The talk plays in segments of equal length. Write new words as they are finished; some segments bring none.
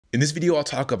In this video, I'll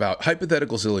talk about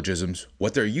hypothetical syllogisms,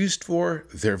 what they're used for,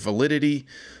 their validity.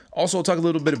 Also, I'll talk a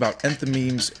little bit about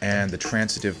enthymemes and the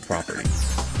transitive property.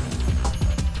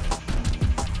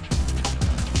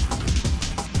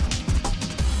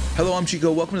 Hello, I'm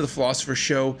Chico. Welcome to the Philosopher's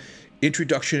Show,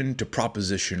 Introduction to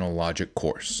Propositional Logic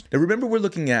course. Now remember, we're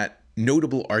looking at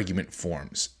notable argument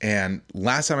forms. And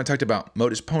last time I talked about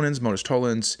modus ponens, modus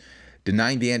tollens,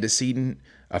 denying the antecedent,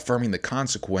 affirming the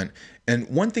consequent. And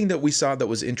one thing that we saw that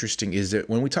was interesting is that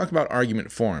when we talk about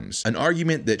argument forms, an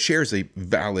argument that shares a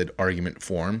valid argument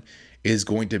form is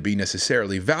going to be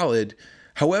necessarily valid.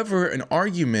 However, an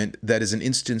argument that is an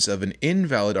instance of an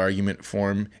invalid argument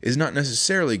form is not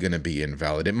necessarily going to be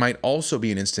invalid. It might also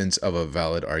be an instance of a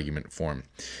valid argument form.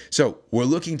 So we're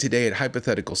looking today at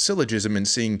hypothetical syllogism and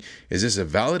seeing, is this a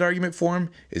valid argument form?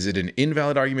 Is it an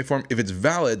invalid argument form? If it's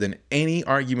valid, then any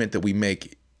argument that we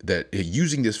make that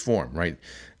using this form, right,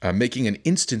 making an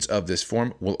instance of this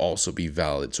form will also be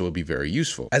valid, so it'll be very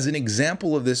useful. As an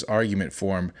example of this argument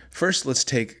form, first let's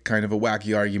take kind of a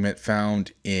wacky argument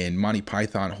found in Monty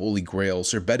Python Holy Grail.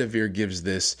 Sir Bedivere gives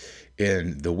this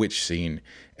in the witch scene,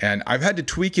 and I've had to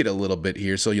tweak it a little bit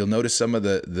here, so you'll notice some of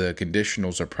the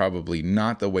conditionals are probably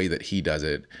not the way that he does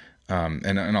it,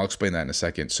 and I'll explain that in a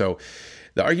second. So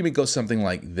the argument goes something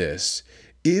like this.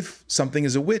 If something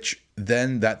is a witch,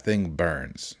 then that thing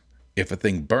burns. If a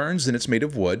thing burns, then it's made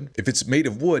of wood. If it's made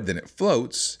of wood, then it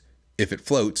floats. If it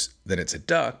floats, then it's a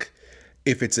duck.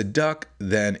 If it's a duck,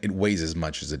 then it weighs as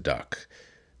much as a duck.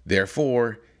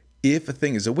 Therefore, if a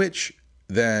thing is a witch,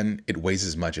 then it weighs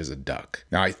as much as a duck.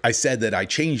 Now, I said that I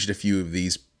changed a few of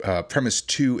these. Premise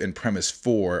 2 and premise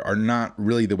 4 are not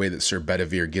really the way that Sir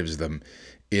Bedivere gives them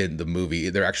in the movie.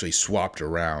 They're actually swapped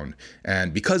around.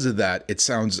 And because of that, it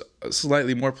sounds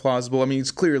slightly more plausible. I mean, it's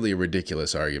clearly a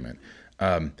ridiculous argument.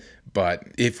 But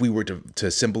if we were to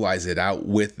symbolize it out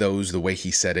with those, the way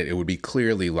he said it, it would be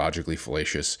clearly logically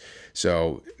fallacious.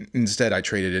 So instead, I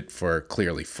traded it for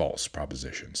clearly false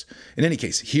propositions. In any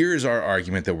case, here's our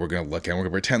argument that we're going to look at. We're going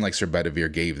to pretend like Sir Bedivere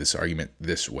gave this argument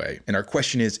this way. And our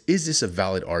question is this a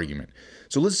valid argument?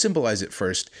 So let's symbolize it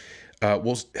first.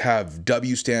 We'll have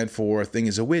W stand for thing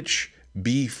is a witch,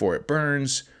 B for it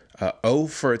burns, O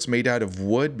for it's made out of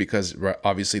wood, because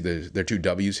obviously there are two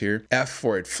W's here, F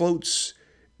for it floats,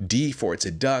 D for it's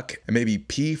a duck, and maybe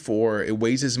P for it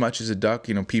weighs as much as a duck,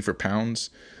 P for pounds.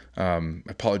 I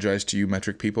apologize to you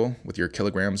metric people with your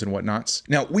kilograms and whatnots.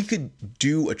 Now, we could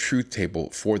do a truth table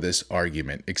for this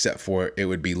argument, except for it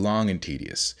would be long and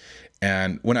tedious.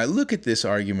 And when I look at this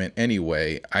argument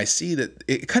anyway, I see that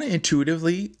it kind of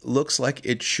intuitively looks like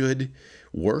it should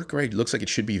work, right? It looks like it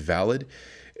should be valid.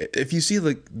 If you see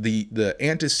the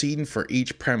antecedent for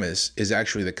each premise is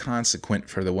actually the consequent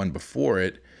for the one before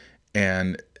it,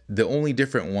 and the only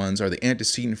different ones are the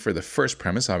antecedent for the first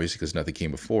premise, obviously because nothing came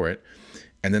before it,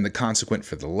 and then the consequent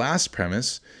for the last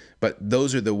premise, but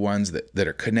those are the ones that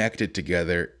are connected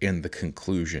together in the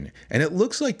conclusion. And it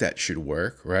looks like that should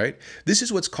work, right? This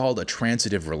is what's called a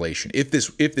transitive relation. If this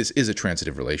is a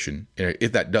transitive relation,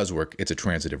 if that does work, it's a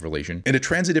transitive relation. And a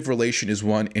transitive relation is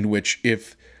one in which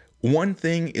if one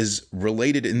thing is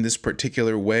related in this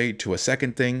particular way to a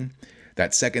second thing,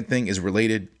 that second thing is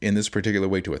related in this particular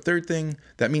way to a third thing,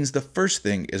 that means the first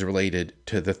thing is related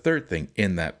to the third thing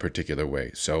in that particular way.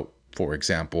 So, for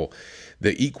example,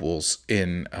 the equals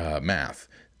in math.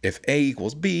 If A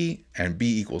equals B and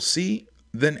B equals C,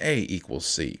 then A equals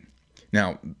C.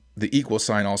 Now, the equal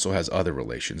sign also has other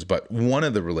relations, but one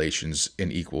of the relations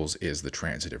in equals is the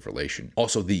transitive relation.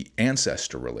 Also, the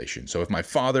ancestor relation. So if my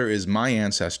father is my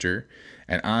ancestor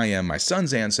and I am my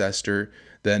son's ancestor,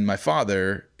 then my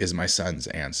father is my son's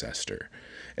ancestor.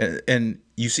 And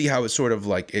you see how it's sort of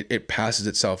like it passes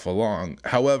itself along.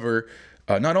 However,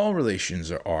 not all relations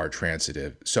are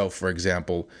transitive. So, for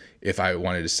example, if I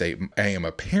wanted to say I am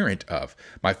a parent of,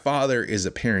 my father is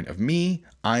a parent of me,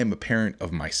 I am a parent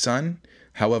of my son.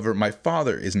 However, my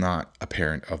father is not a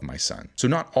parent of my son. So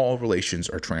not all relations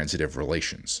are transitive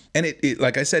relations. And it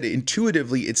like I said,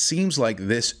 intuitively, it seems like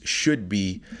this should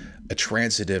be a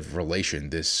transitive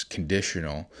relation, this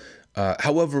conditional.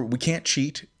 However, we can't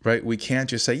cheat, right? We can't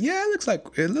just say, yeah, it looks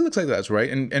like that's right.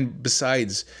 And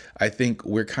besides, I think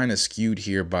we're kind of skewed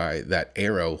here by that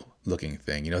arrow looking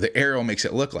thing. The arrow makes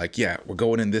it look like, yeah, we're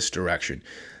going in this direction.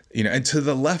 And to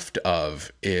the left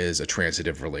of is a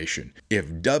transitive relation.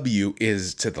 If W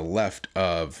is to the left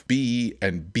of B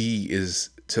and B is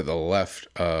to the left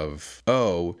of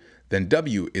O, then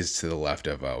W is to the left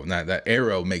of O. Now that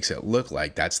arrow makes it look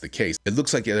like that's the case. It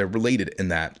looks like they're related in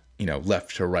that,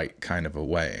 left to right kind of a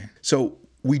way. So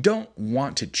we don't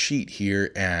want to cheat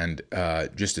here and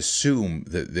just assume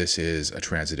that this is a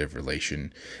transitive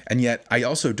relation. And yet I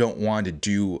also don't want to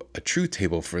do a truth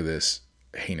table for this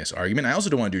heinous argument. I also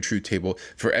don't want to do a truth table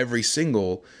for every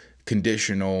single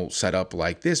conditional setup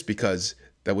like this, because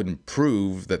that wouldn't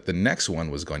prove that the next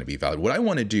one was going to be valid. What I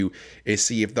want to do is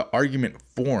see if the argument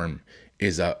form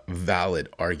is a valid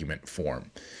argument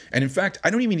form. And in fact, I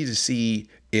don't even need to see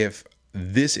if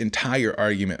this entire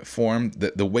argument form,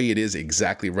 the way it is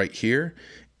exactly right here,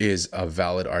 is a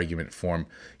valid argument form.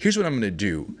 Here's what I'm going to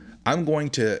do. I'm going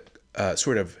to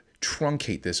sort of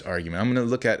truncate this argument. I'm going to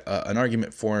look at an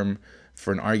argument form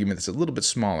for an argument that's a little bit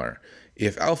smaller.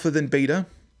 If alpha, then beta.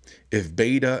 If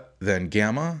beta, then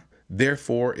gamma.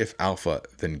 Therefore, if alpha,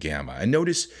 then gamma. And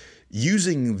notice,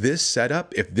 using this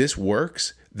setup, if this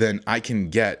works, then I can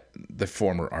get the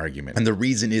former argument. And the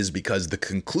reason is because the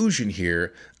conclusion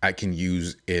here I can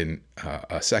use in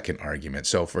a second argument.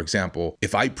 So for example,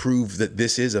 if I prove that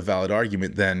this is a valid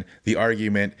argument, then the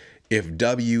argument, if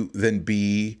W then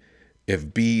B,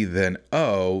 if B then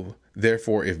O,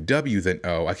 therefore if W then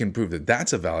O, I can prove that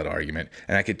that's a valid argument.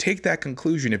 And I could take that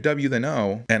conclusion, if W then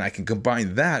O, and I can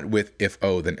combine that with if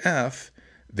O then F,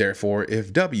 therefore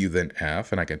if W then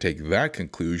F, and I can take that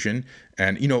conclusion,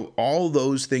 and all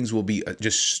those things will be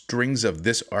just strings of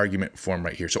this argument form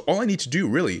right here. So all I need to do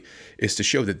really is to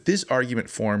show that this argument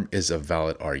form is a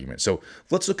valid argument. So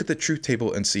let's look at the truth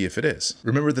table and see if it is.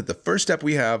 Remember that the first step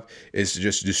we have is to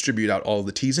just distribute out all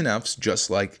the T's and F's, just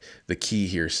like the key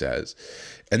here says.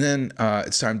 And then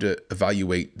it's time to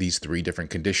evaluate these three different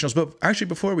conditionals. But actually,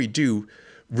 before we do,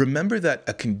 remember that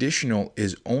a conditional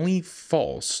is only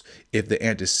false if the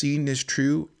antecedent is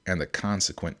true and the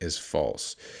consequent is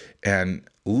false. And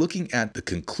looking at the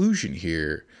conclusion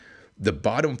here, the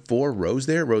bottom 4 rows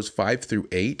there, rows 5 through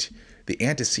 8, the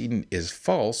antecedent is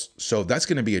false, so that's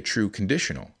going to be a true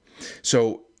conditional.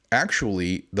 So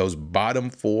actually, those bottom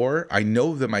 4, I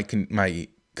know that my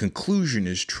conclusion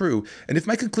is true, and if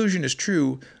my conclusion is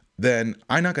true, then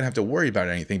I'm not going to have to worry about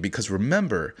anything, because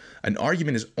remember, an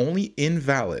argument is only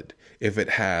invalid if it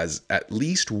has at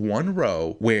least one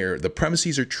row where the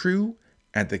premises are true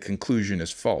and the conclusion is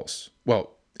false.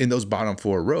 Well, in those bottom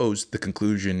 4 rows, the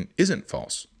conclusion isn't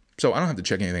false. So I don't have to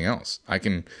check anything else. I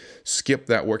can skip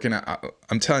that work. And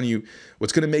I'm telling you,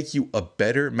 what's going to make you a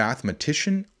better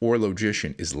mathematician or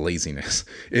logician is laziness,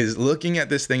 is looking at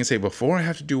this thing and say, before I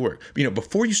have to do work,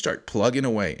 before you start plugging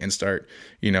away and start,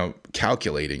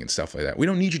 calculating and stuff like that. We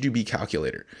don't need you to be a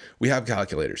calculator. We have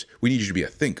calculators. We need you to be a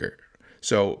thinker.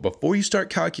 So before you start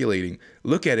calculating,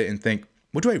 look at it and think,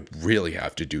 what do I really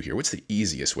have to do here? What's the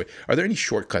easiest way? Are there any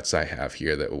shortcuts I have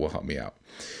here that will help me out?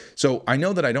 So I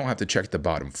know that I don't have to check the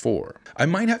bottom 4. I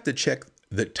might have to check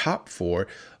the top 4.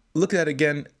 Look at it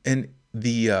again, and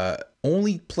the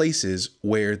only places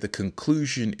where the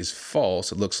conclusion is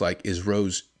false, it looks like, is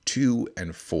rows 2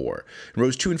 and 4. In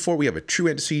rows 2 and 4, we have a true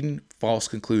antecedent, false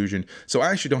conclusion. So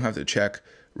I actually don't have to check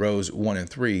rows 1 and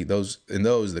 3. In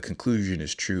those, the conclusion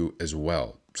is true as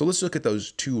well. So let's look at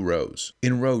those 2 rows.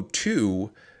 In row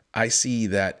 2, I see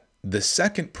that the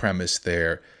second premise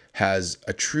there has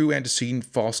a true antecedent,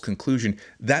 false conclusion.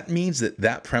 That means that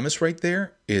that premise right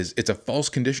there it's a false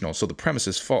conditional. So the premise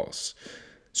is false.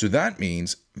 So that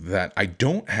means that I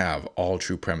don't have all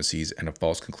true premises and a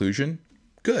false conclusion.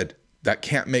 Good. That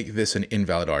can't make this an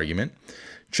invalid argument.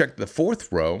 Check the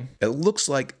 4th row. It looks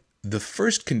like the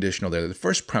first conditional there, the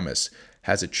first premise,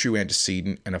 has a true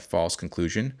antecedent and a false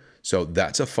conclusion. So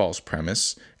that's a false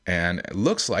premise. And it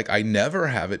looks like I never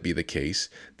have it be the case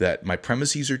that my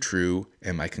premises are true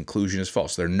and my conclusion is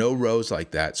false. There are no rows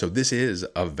like that. So this is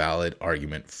a valid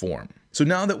argument form. So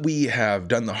now that we have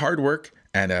done the hard work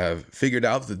and have figured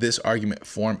out that this argument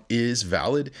form is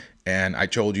valid, and I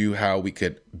told you how we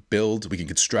can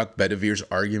construct Bedivier's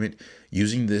argument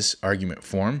using this argument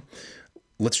form,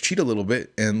 let's cheat a little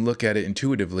bit and look at it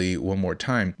intuitively one more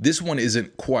time. This one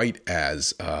isn't quite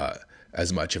as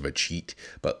much of a cheat,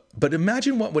 but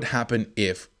imagine what would happen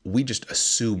if we just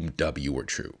assumed W were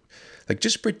true. Like,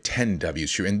 just pretend W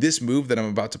is true. And this move that I'm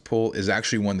about to pull is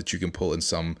actually one that you can pull in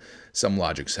some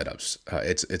logic setups.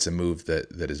 It's a move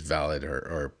that is valid,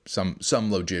 or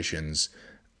some logicians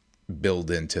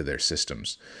build into their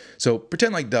systems. So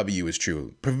pretend like W is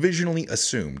true. Provisionally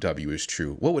assume W is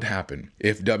true. What would happen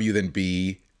if W then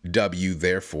B, W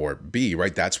therefore B,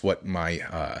 right? That's what my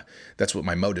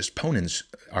modus ponens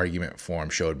argument form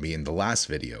showed me in the last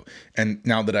video. And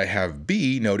now that I have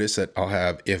B, notice that I'll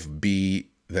have if B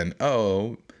then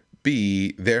O,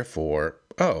 B therefore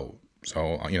O.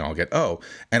 So, I'll get O,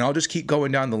 and I'll just keep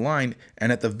going down the line.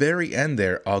 And at the very end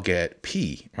there, I'll get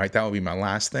P, right? That will be my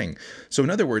last thing. So in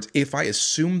other words, if I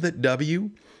assume that W,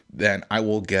 then I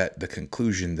will get the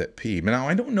conclusion that P. Now,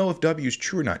 I don't know if W is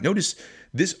true or not. Notice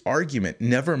this argument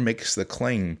never makes the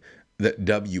claim that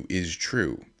W is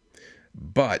true.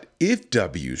 But if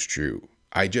W is true,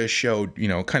 I just showed,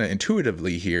 kind of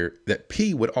intuitively here that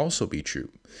P would also be true.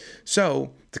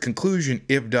 So the conclusion,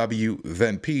 if W,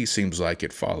 then P, seems like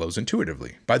it follows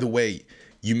intuitively. By the way,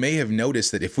 you may have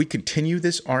noticed that if we continue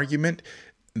this argument,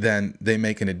 then they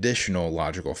make an additional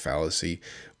logical fallacy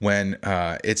when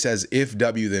it says if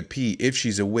W, then P, if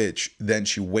she's a witch, then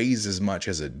she weighs as much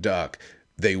as a duck.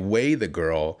 They weigh the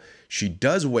girl. She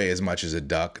does weigh as much as a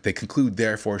duck. They conclude,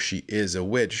 therefore, she is a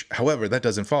witch. However, that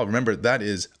doesn't follow. Remember, that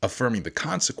is affirming the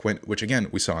consequent, which, again,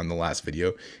 we saw in the last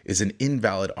video, is an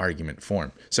invalid argument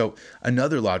form. So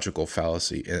another logical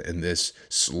fallacy in this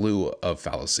slew of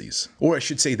fallacies. Or I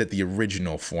should say that the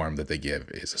original form that they give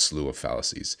is a slew of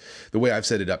fallacies. The way I've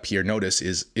set it up here, notice,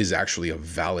 is actually a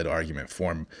valid argument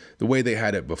form. The way they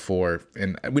had it before,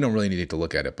 and we don't really need to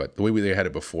look at it, but the way they had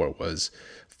it before was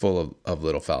full of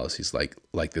little fallacies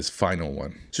like this final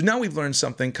one. So now we've learned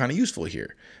something kind of useful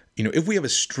here. If we have a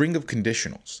string of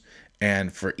conditionals,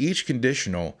 and for each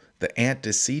conditional, the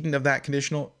antecedent of that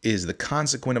conditional is the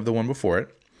consequent of the one before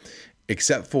it,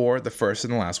 except for the first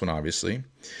and the last one, obviously,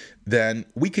 then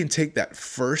we can take that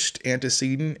first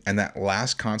antecedent and that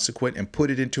last consequent and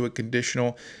put it into a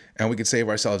conditional, and we can save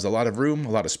ourselves a lot of room, a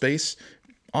lot of space.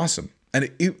 Awesome. And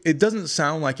it doesn't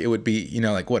sound like it would be,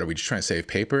 like, what, are we just trying to save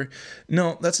paper?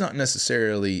 No, that's not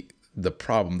necessarily the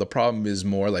problem. The problem is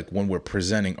more like when we're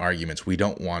presenting arguments, we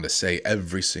don't want to say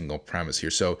every single premise here.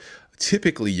 So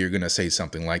typically you're going to say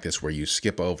something like this where you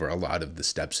skip over a lot of the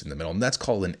steps in the middle. And that's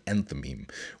called an enthymeme,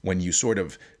 when you sort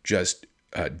of just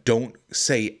don't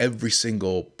say every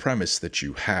single premise that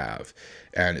you have.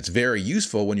 And it's very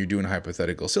useful when you're doing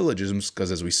hypothetical syllogisms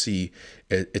because, as we see,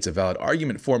 it's a valid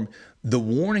argument form. The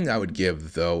warning I would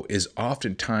give, though, is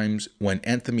oftentimes when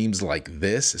enthymemes like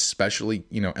this, especially,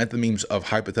 enthymemes of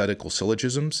hypothetical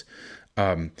syllogisms,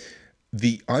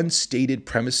 the unstated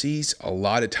premises a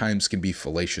lot of times can be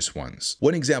fallacious ones.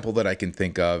 One example that I can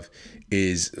think of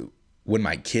is when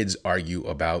my kids argue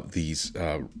about these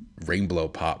rainbow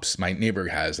pops. My neighbor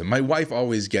has them. My wife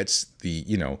always gets the,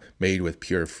 made with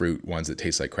pure fruit ones that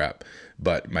taste like crap.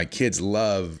 But my kids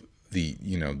love the,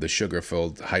 the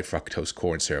sugar-filled high fructose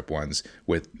corn syrup ones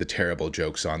with the terrible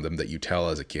jokes on them that you tell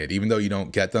as a kid. Even though you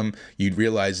don't get them, you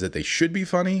realize that they should be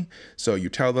funny. So you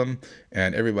tell them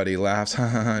and everybody laughs.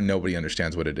 Nobody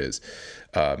understands what it is,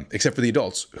 except for the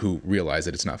adults who realize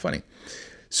that it's not funny.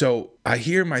 So I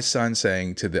hear my son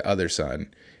saying to the other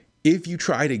son, if you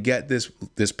try to get this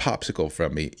popsicle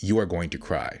from me, you are going to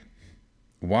cry.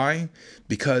 Why?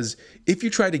 Because if you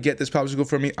try to get this popsicle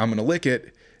from me, I'm going to lick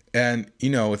it. And,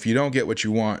 if you don't get what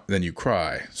you want, then you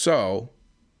cry. So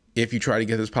if you try to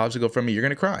get this popsicle from me, you're going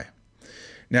to cry.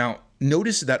 Now,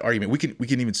 notice that argument. We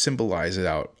can even symbolize it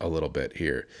out a little bit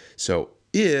here. So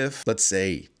if, let's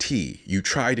say, T, you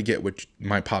try to get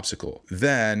my popsicle,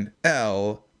 then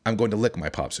L, I'm going to lick my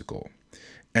popsicle.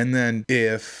 And then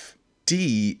if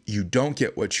D, you don't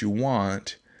get what you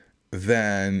want,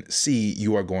 then C,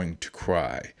 you are going to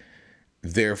cry.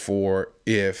 Therefore,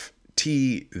 if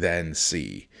T, then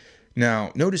C.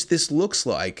 Now, notice this looks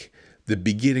like the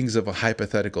beginnings of a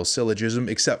hypothetical syllogism,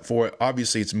 except for,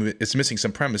 obviously, it's missing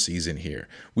some premises in here.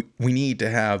 We need to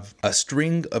have a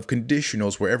string of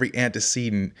conditionals where every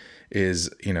antecedent is,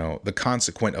 the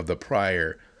consequent of the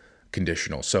prior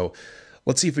conditional. So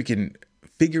let's see if we can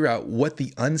figure out what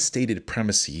the unstated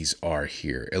premises are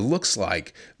here. It looks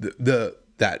like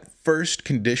that first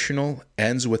conditional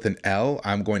ends with an L.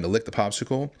 I'm going to lick the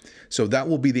popsicle. So that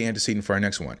will be the antecedent for our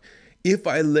next one. If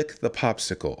I lick the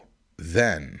popsicle,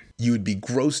 then you would be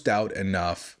grossed out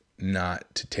enough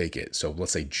not to take it. So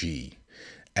let's say G.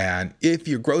 And if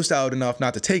you're grossed out enough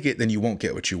not to take it, then you won't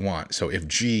get what you want. So if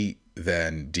G,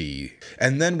 then D.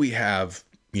 And then we have,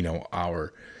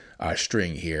 our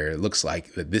string here. It looks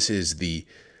like that this is the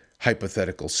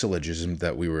hypothetical syllogism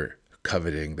that we were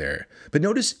coveting there. But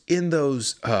notice in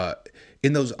those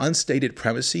unstated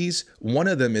premises, one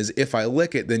of them is if I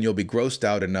lick it, then you'll be grossed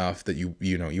out enough that you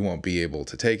won't be able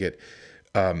to take it.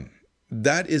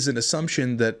 That is an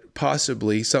assumption that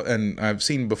possibly, and I've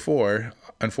seen before,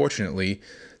 unfortunately,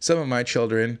 some of my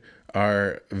children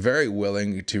are very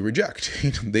willing to reject.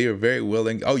 They are very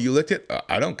willing. Oh, you licked it?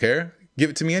 I don't care. Give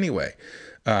it to me anyway.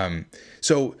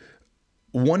 So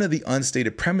one of the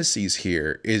unstated premises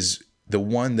here is the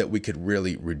one that we could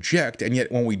really reject. And yet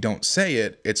when we don't say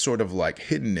it, it's sort of like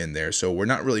hidden in there. So we're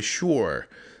not really sure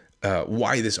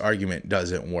why this argument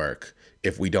doesn't work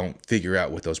if we don't figure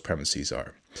out what those premises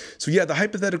are. So yeah, the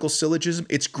hypothetical syllogism,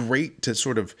 it's great to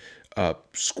sort of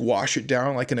squash it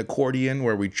down like an accordion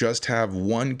where we just have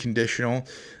one conditional.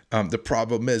 The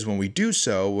problem is when we do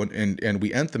so and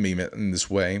we enthymeme it in this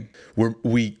way,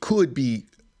 we could be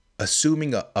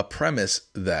assuming a premise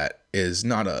that is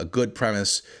not a good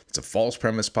premise. It's a false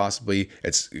premise, possibly.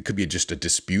 It could be just a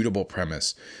disputable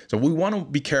premise. So we want to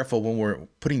be careful when we're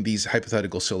putting these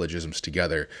hypothetical syllogisms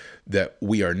together that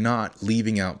we are not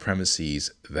leaving out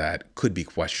premises that could be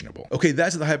questionable. Okay,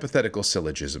 that's the hypothetical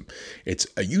syllogism. It's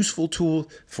a useful tool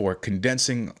for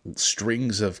condensing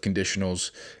strings of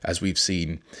conditionals, as we've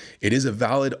seen. It is a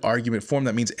valid argument form.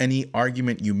 That means any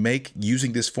argument you make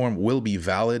using this form will be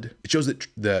valid. It shows that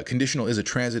the conditional is a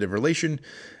transitive relation,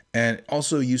 and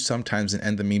also used sometimes in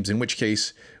enthymemes, in which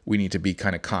case we need to be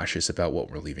kind of cautious about what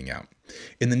we're leaving out.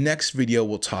 In the next video,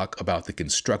 we'll talk about the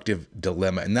constructive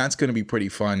dilemma, and that's going to be pretty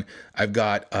fun. I've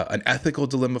got an ethical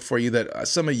dilemma for you that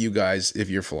some of you guys, if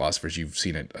you're philosophers, you've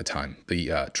seen it a ton,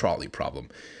 the trolley problem.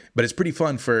 But it's pretty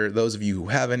fun for those of you who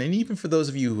haven't, and even for those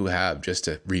of you who have, just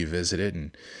to revisit it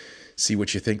and see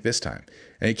what you think this time.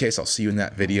 In any case, I'll see you in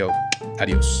that video.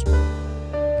 Adios.